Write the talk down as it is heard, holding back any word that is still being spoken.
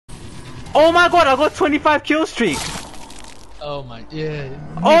Oh my god, I got 25 kill streak. Oh my, yeah.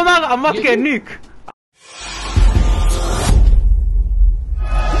 Oh my god, I'm about to get a nuke.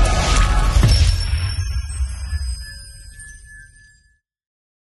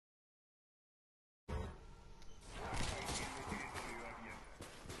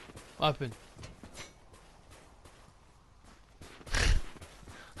 What happened?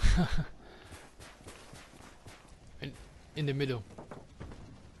 in the middle.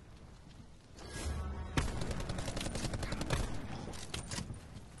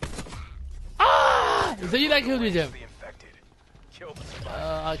 Ah! Is that you that killed me, Jim?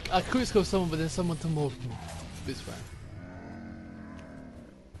 I could score someone, but then someone to move me. It's fine.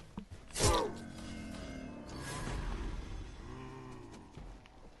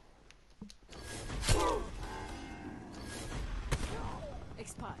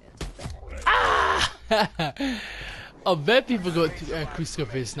 Ah! I bet people got quick scope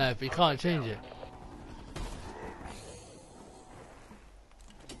for his sniper. You can't change it.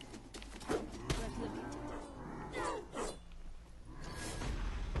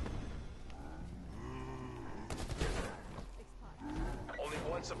 Only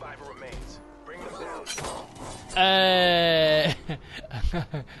one survivor remains. Bring them down.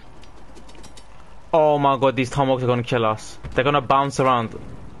 Oh my god, these tomahawks are gonna kill us. They're gonna bounce around.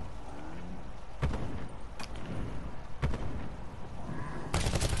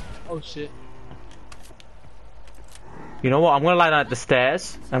 Oh shit. You know what? I'm gonna lie down at the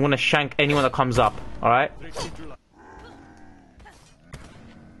stairs. I'm gonna shank anyone that comes up. Alright?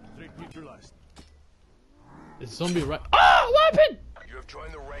 The zombie right. Oh, what happened? You have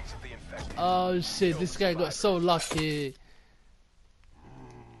joined the ranks of the infected. Oh shit, this guy got so lucky.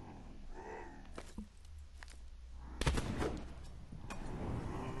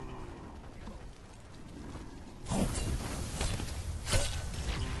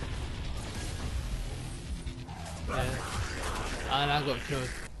 And I got killed.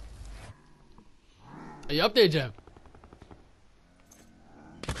 Are you up there, Jam?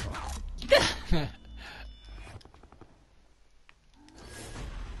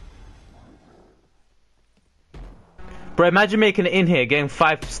 Bro, imagine making it in here, getting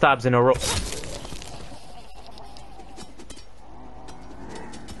 5 stabs in a row.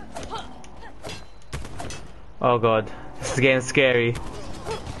 Oh god, this is getting scary.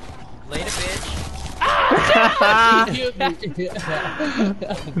 Later, bitch.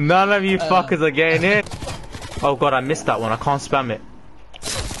 None of you fuckers are getting in. Oh god, I missed that one. I can't spam it.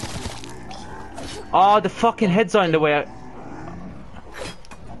 Oh, the fucking heads are in the way.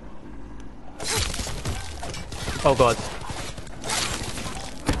 Oh god.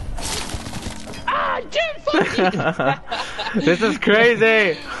 Ah, Jim, fuck you! This is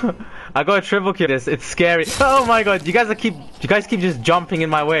crazy. I got a triple kill. It's scary. Oh my god, you guys keep just jumping in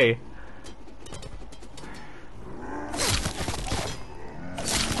my way.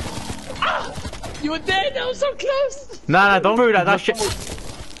 You were dead. That was so close. Nah, don't worry that shit.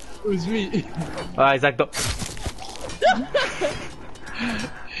 It was me. Alright, Zach, don't.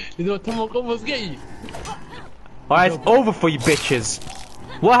 You know what? Tomahawk almost get you. Alright, it's over for you bitches.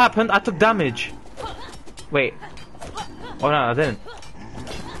 What happened? I took damage. Wait. Oh no, I didn't.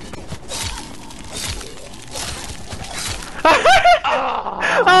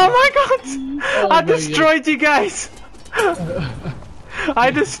 Oh my god! I destroyed you guys!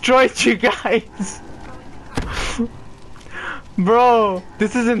 I destroyed you guys! Bro,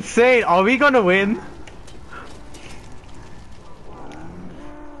 this is insane. Are we gonna win?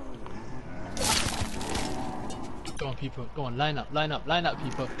 Go on, people. Go on, line up,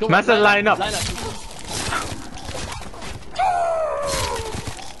 people. Come Man said on, line up. Line up, people.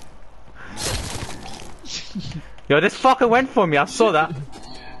 Yo, this fucker went for me. I saw that.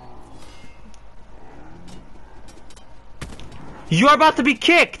 You are about to be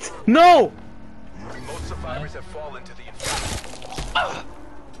kicked! No! Most survivors have fallen to the infected.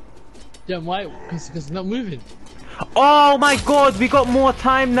 Yeah, why? Because it's not moving. Oh my god, we got more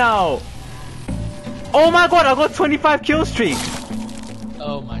time now! Oh my god, I got 25 kill streak!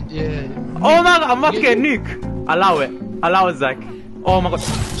 Oh my, yeah. Oh my god, I'm about to get a nuke! Allow it. Allow it, Zach. Oh my god,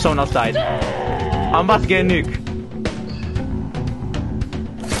 someone else died. I'm about to get a nuke.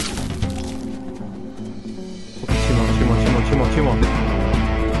 Two more.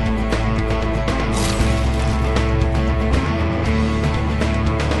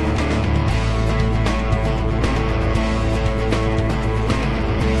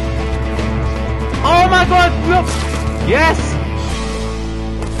 Oh my god, look! Yes!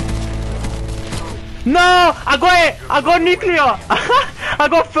 No! I got it! I got nuclear! I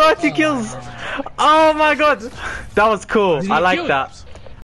got 30 kills! Oh my god! That was cool. I like that.